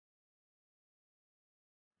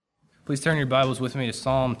Please turn your Bibles with me to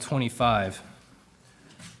Psalm 25.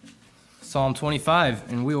 Psalm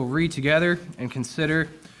 25, and we will read together and consider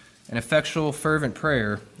an effectual, fervent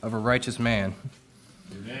prayer of a righteous man.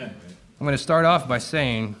 Amen. I'm going to start off by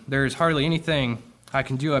saying there is hardly anything I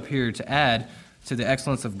can do up here to add to the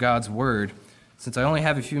excellence of God's Word. Since I only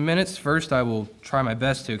have a few minutes, first I will try my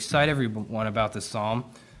best to excite everyone about this psalm.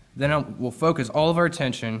 Then we'll focus all of our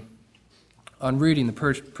attention on reading the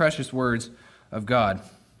precious words of God.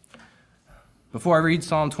 Before I read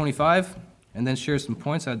Psalm 25 and then share some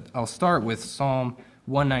points, I'll start with Psalm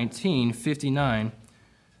 119, 59,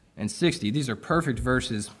 and 60. These are perfect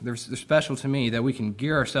verses. They're special to me that we can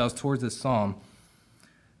gear ourselves towards this psalm.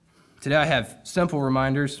 Today I have simple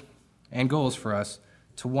reminders and goals for us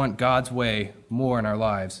to want God's way more in our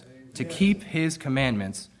lives, to keep His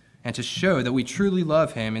commandments, and to show that we truly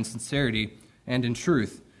love Him in sincerity and in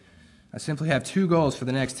truth. I simply have two goals for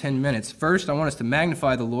the next 10 minutes. First, I want us to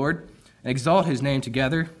magnify the Lord and exalt His name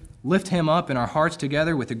together, lift Him up in our hearts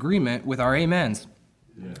together with agreement with our amens,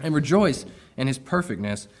 and rejoice in His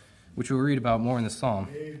perfectness, which we'll read about more in the psalm.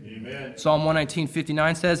 Amen. Psalm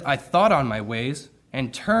 119:59 says, I thought on my ways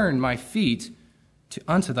and turned my feet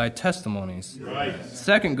unto thy testimonies. Right.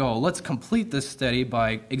 Second goal, let's complete this study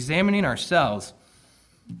by examining ourselves.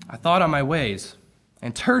 I thought on my ways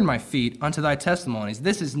and turned my feet unto thy testimonies.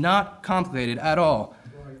 This is not complicated at all.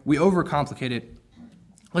 We overcomplicate it.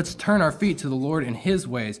 Let's turn our feet to the Lord in His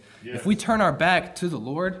ways. Yes. If we turn our back to the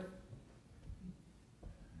Lord,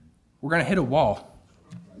 we're going to hit a wall.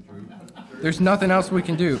 There's nothing else we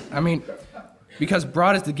can do. Because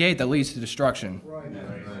broad is the gate that leads to destruction.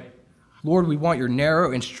 Lord, we want your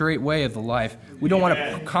narrow and straight way of the life. We don't want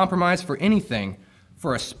to compromise for anything,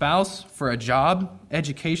 for a spouse, for a job,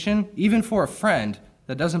 education, even for a friend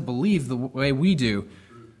that doesn't believe the way we do.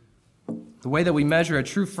 The way that we measure a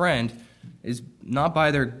true friend is not by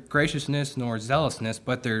their graciousness nor zealousness,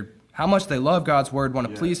 but how much they love God's word, want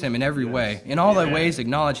to please Him in every way. In all their ways,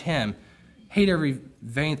 acknowledge Him, hate every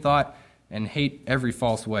vain thought, and hate every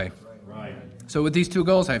false way. Right. So with these two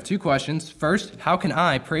goals, I have two questions. First, how can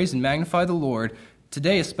I praise and magnify the Lord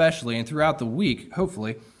today especially, and throughout the week,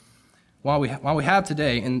 hopefully, while we have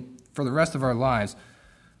today and for the rest of our lives?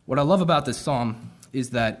 What I love about this psalm is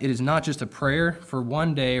that it is not just a prayer for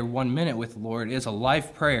one day or 1 minute with the Lord. It is a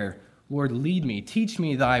life prayer. Lord, lead me, teach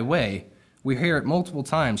me thy way. We hear it multiple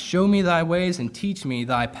times. Show me thy ways and teach me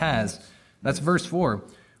thy paths. That's verse 4.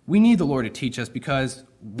 We need the Lord to teach us because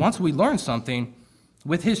once we learn something,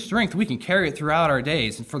 with His strength, we can carry it throughout our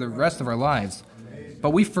days and for the rest of our lives. But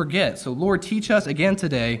we forget. So Lord, teach us again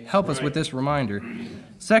today. Help us with this reminder.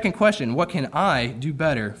 Second question, what can I do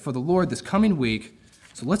better for the Lord this coming week?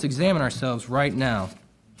 So let's examine ourselves right now.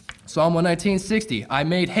 Psalm 119:60, I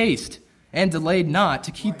made haste and delayed not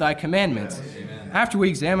to keep thy commandments. Amen. After we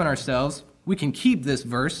examine ourselves, we can keep this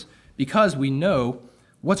verse because we know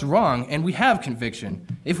what's wrong and we have conviction.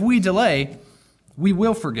 If we delay, we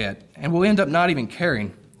will forget and we'll end up not even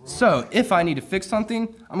caring. So if I need to fix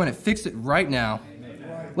something, I'm going to fix it right now.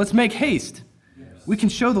 Amen. Let's make haste. We can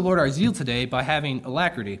show the Lord our zeal today by having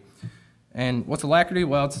alacrity. And what's alacrity?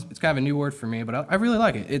 Well, it's kind of a new word for me, but I really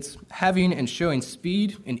like it. It's having and showing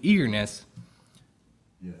speed and eagerness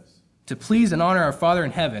to please and honor our Father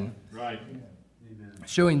in heaven. Right. Amen.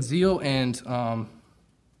 Showing zeal and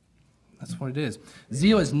that's what it is.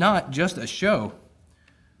 Zeal is not just a show.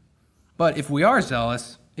 But if we are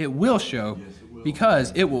zealous, it will show. Yes, it will.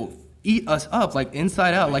 Because it will eat us up like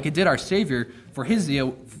inside out, like it did our Savior for His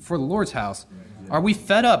zeal for the Lord's house. Right. Are we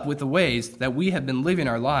fed up with the ways that we have been living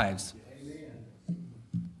our lives?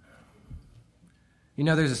 You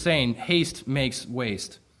know, there's a saying, haste makes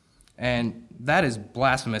waste. And that is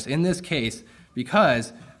blasphemous in this case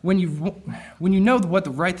because when you know what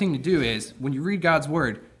the right thing to do is, when you read God's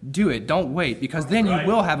word, do it. Don't wait because then you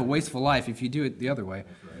will have a wasteful life if you do it the other way.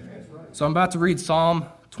 So I'm about to read Psalm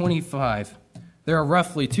 25. There are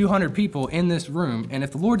roughly 200 people in this room, and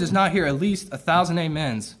if the Lord does not hear at least 1,000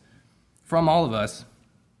 amens from all of us,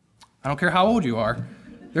 I don't care how old you are,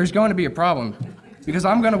 there's going to be a problem because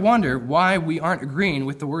I'm going to wonder why we aren't agreeing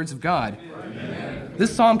with the words of God. Amen.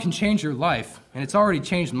 This psalm can change your life, and it's already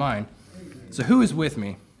changed mine. So who is with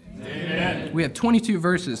me? Amen. We have 22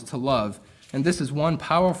 verses to love, and this is one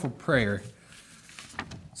powerful prayer.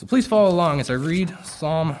 So please follow along as I read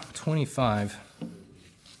Psalm 25.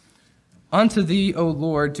 Unto thee, O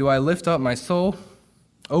Lord, do I lift up my soul.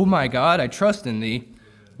 O my God, I trust in thee.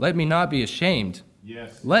 Let me not be ashamed.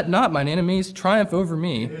 Yes. Let not mine enemies triumph over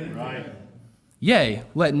me. Right. Yea,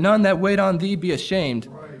 let none that wait on thee be ashamed.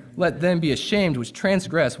 Right. Let them be ashamed which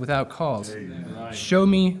transgress without cause. Right. Show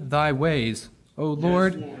me thy ways, O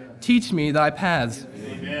Lord. Yes, Lord. Teach me thy paths.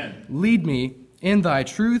 Amen. Amen. Lead me in thy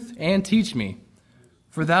truth and teach me.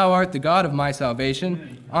 For thou art the God of my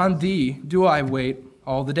salvation. On thee do I wait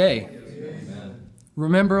all the day. Amen.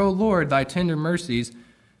 Remember, O Lord, thy tender mercies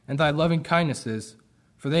and thy loving kindnesses,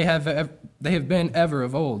 for they have been ever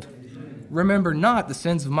of old. Amen. Remember not the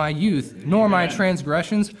sins of my youth, nor my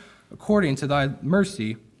transgressions, according to thy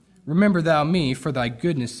mercy. Remember thou me for thy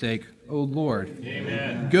goodness' sake, O Lord.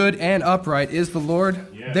 Amen. Good and upright is the Lord.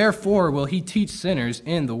 Yes. Therefore will he teach sinners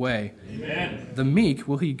in the way. Amen. The meek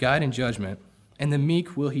will he guide in judgment, and the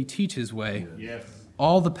meek will he teach his way. Yes.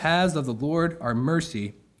 All the paths of the Lord are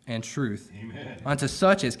mercy and truth, Amen. unto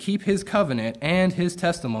such as keep his covenant and his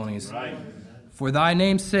testimonies. Right. For thy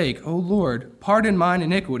name's sake, O Lord, pardon mine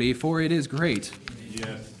iniquity, for it is great.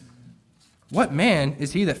 Yes. What man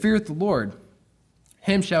is he that feareth the Lord?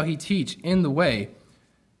 Him shall he teach in the way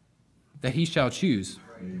that he shall choose.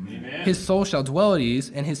 Amen. His soul shall dwell at ease,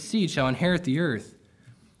 and his seed shall inherit the earth.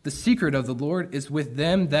 The secret of the Lord is with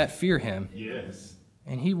them that fear him, Yes.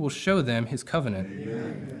 and he will show them his covenant.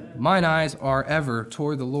 Amen. Mine eyes are ever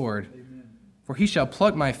toward the Lord, for he shall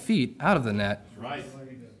pluck my feet out of the net. Right.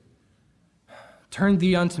 Turn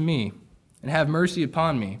thee unto me, and have mercy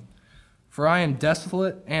upon me, for I am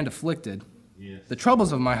desolate and afflicted. Yes. The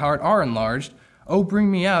troubles of my heart are enlarged. O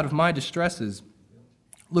bring me out of my distresses.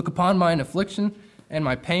 Look upon mine affliction and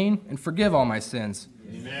my pain, and forgive all my sins.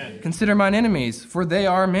 Amen. Consider mine enemies, for they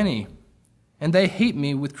are many, and they hate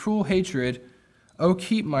me with cruel hatred. O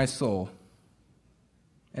keep my soul,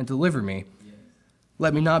 and deliver me.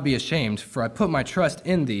 Let me not be ashamed, for I put my trust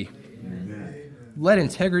in thee. Amen. Let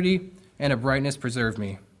integrity and uprightness preserve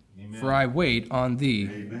me, Amen. for I wait on thee.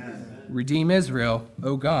 Amen. Redeem Israel,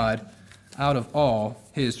 O God, out of all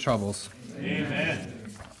his troubles. Amen.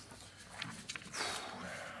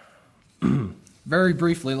 Very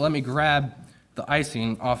briefly, let me grab the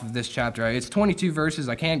icing off of this chapter. It's 22 verses.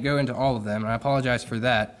 I can't go into all of them, and I apologize for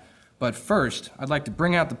that. But first, I'd like to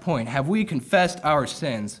bring out the point. Have we confessed our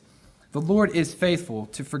sins? The Lord is faithful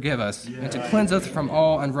to forgive us and to cleanse us from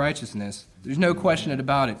all unrighteousness. There's no question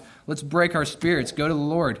about it. Let's break our spirits. Go to the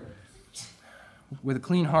Lord. With a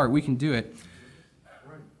clean heart, we can do it.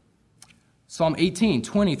 Psalm 18,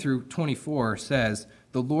 20 through 24 says,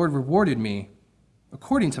 The Lord rewarded me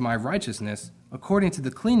according to my righteousness, according to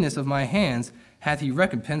the cleanness of my hands hath he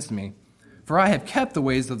recompensed me. For I have kept the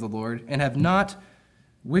ways of the Lord, and have not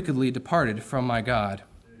wickedly departed from my God.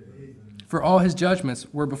 For all his judgments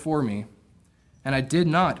were before me, and I did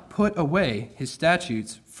not put away his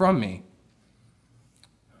statutes from me.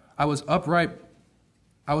 I was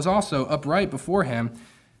also upright before him,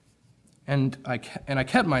 and I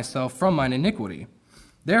kept myself from mine iniquity.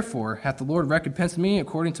 Therefore hath the Lord recompensed me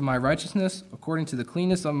according to my righteousness, according to the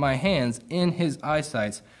cleanness of my hands in his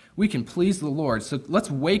eyesight. We can please the Lord. So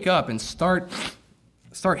let's wake up and start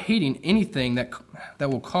hating anything that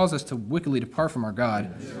will cause us to wickedly depart from our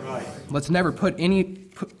God. That's right. Let's never put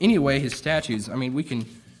any away his statutes. I mean, we can.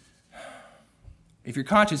 If your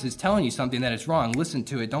conscience is telling you something that is wrong, listen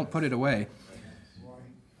to it. Don't put it away.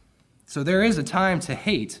 So there is a time to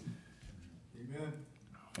hate. Amen.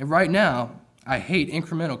 And right now, I hate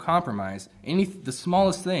incremental compromise. The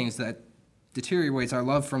smallest things that deteriorates our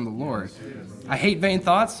love from the Lord. I hate vain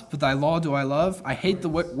thoughts, but thy law do I love. I hate the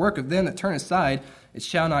work of them that turn aside. It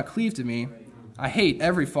shall not cleave to me. I hate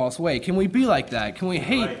every false way. Can we be like that? Can we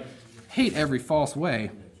hate every false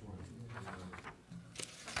way?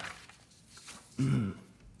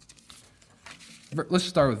 Let's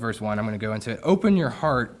start with verse 1. I'm going to go into it. Open your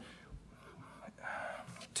heart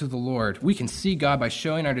to the Lord. We can see God by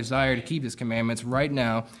showing our desire to keep his commandments right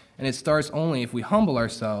now, and it starts only if we humble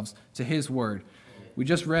ourselves to his word. We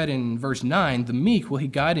just read in verse 9, the meek will he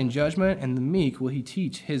guide in judgment, and the meek will he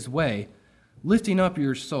teach his way. Lifting up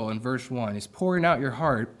your soul in verse 1 is pouring out your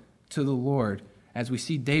heart to the Lord, as we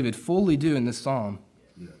see David fully do in this psalm.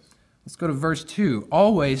 Yes. Let's go to verse 2.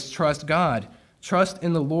 Always trust God. Trust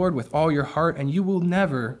in the Lord with all your heart, and you will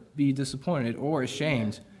never be disappointed or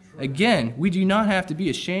ashamed. Again, we do not have to be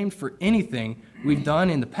ashamed for anything we've done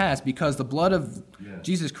in the past, because the blood of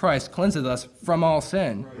Jesus Christ cleanses us from all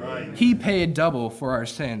sin. Right. He paid double for our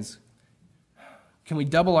sins. Can we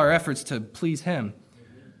double our efforts to please him?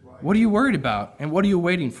 What are you worried about, and what are you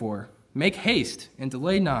waiting for? Make haste and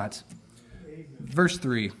delay not. Verse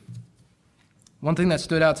 3. One thing that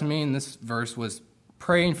stood out to me in this verse was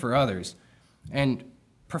praying for others and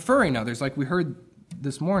preferring others, like we heard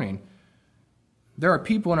this morning. There are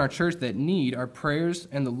people in our church that need our prayers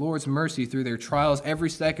and the Lord's mercy through their trials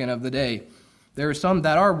every second of the day. There are some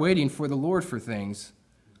that are waiting for the Lord for things.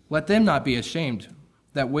 Let them not be ashamed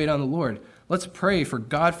that wait on the Lord. Let's pray for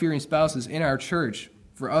God-fearing spouses in our church,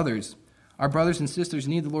 for others. Our brothers and sisters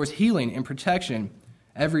need the Lord's healing and protection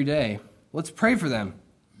every day. Let's pray for them.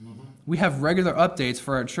 We have regular updates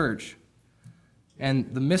for our church.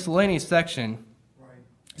 And the miscellaneous section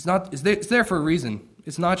it's there for a reason.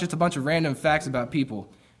 It's not just a bunch of random facts about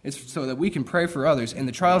people. It's so that we can pray for others and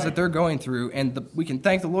the trials that they're going through, and we can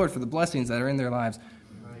thank the Lord for the blessings that are in their lives.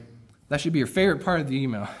 That should be your favorite part of the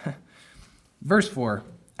email. Verse 4,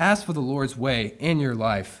 ask for the Lord's way in your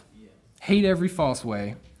life. Hate every false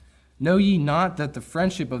way. Know ye not that the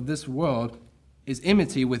friendship of this world is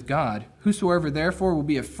enmity with God? Whosoever therefore will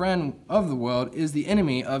be a friend of the world is the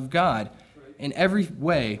enemy of God. In every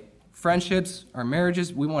way, friendships, our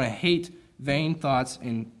marriages, we want to hate vain thoughts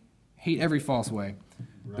and hate every false way.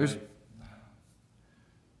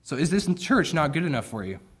 So is this church not good enough for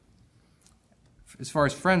you? As far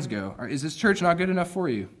as friends go, is this church not good enough for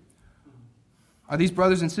you? Are these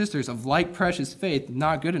brothers and sisters of like precious faith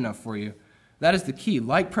not good enough for you? That is the key,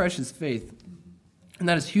 like precious faith. And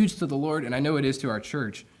that is huge to the Lord, and I know it is to our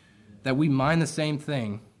church, that we mind the same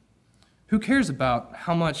thing. Who cares about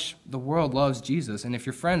how much the world loves Jesus? And if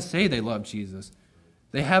your friends say they love Jesus,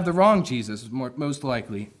 they have the wrong Jesus, most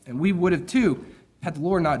likely. And we would have too, had the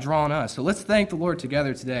Lord not drawn us. So let's thank the Lord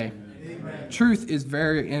together today. Amen. Truth is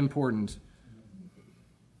very important.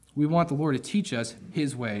 We want the Lord to teach us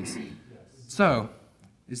his ways. So,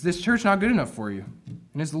 is this church not good enough for you?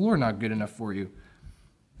 And is the Lord not good enough for you?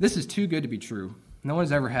 This is too good to be true. No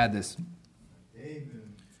one's ever had this.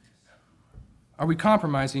 Amen. Are we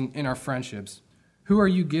compromising in our friendships? Who are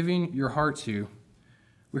you giving your heart to?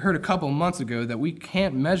 We heard a couple months ago that we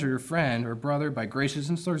can't measure a friend or brother by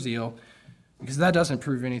graciousness or zeal, because that doesn't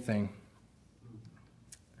prove anything.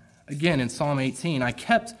 Again, in Psalm 18, I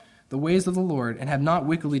kept the ways of the Lord and have not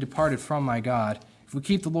wickedly departed from my God. If we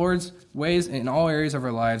keep the Lord's ways in all areas of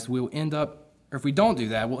our lives, we will end up, or if we don't do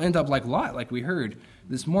that, we'll end up like Lot, like we heard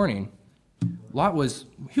this morning. Lot was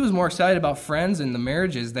more excited about friends and the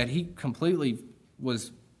marriages that he completely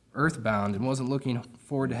was earthbound and wasn't looking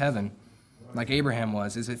forward to heaven like Abraham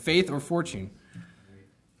was. Is it faith or fortune?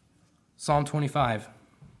 Psalm 25.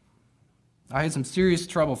 I had some serious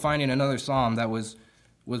trouble finding another psalm that was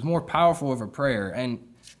more powerful of a prayer and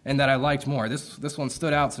that I liked more. This one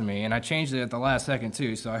stood out to me, and I changed it at the last second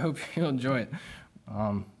too, so I hope you'll enjoy it.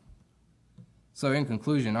 So in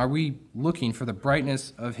conclusion, are we looking for the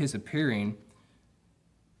brightness of his appearing,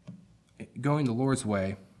 going the Lord's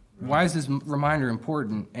way? Why is this reminder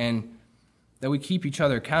important? And that we keep each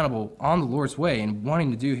other accountable on the Lord's way and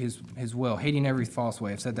wanting to do his will, hating every false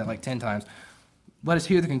way. I've said that like 10 times. Let us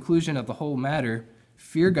hear the conclusion of the whole matter.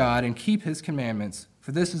 Fear God and keep his commandments,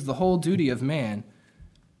 for this is the whole duty of man.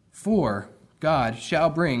 For God shall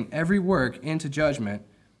bring every work into judgment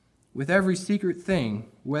with every secret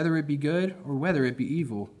thing, whether it be good or whether it be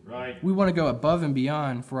evil. Right. We want to go above and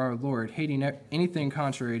beyond for our Lord, hating anything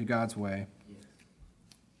contrary to God's way.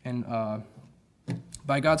 And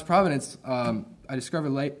by God's providence, I discovered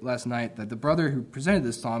late last night that the brother who presented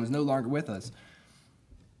this psalm is no longer with us.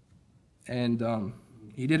 And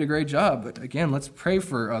he did a great job. But again, let's pray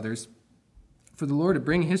for others, for the Lord to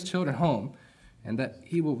bring his children home, and that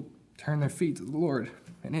he will turn their feet to the Lord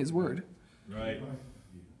and his word. Right.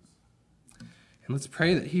 And let's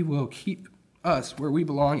pray that he will keep us where we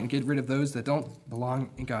belong and get rid of those that don't belong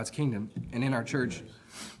in God's kingdom and in our church.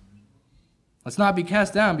 Let's not be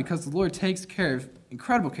cast down, because the Lord takes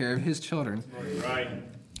incredible care of his children. Right.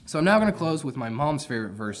 So I'm now going to close with my mom's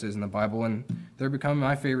favorite verses in the Bible, and they're becoming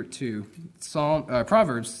my favorite too.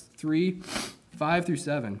 Proverbs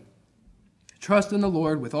 3:5-7. Trust in the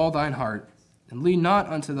Lord with all thine heart, and lean not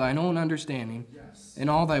unto thine own understanding. In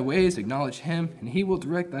all thy ways acknowledge him, and he will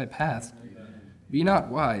direct thy paths. Be not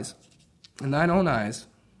wise in thine own eyes.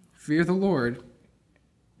 Fear the Lord,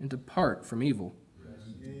 and depart from evil.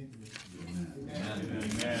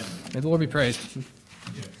 Amen. May the Lord be praised.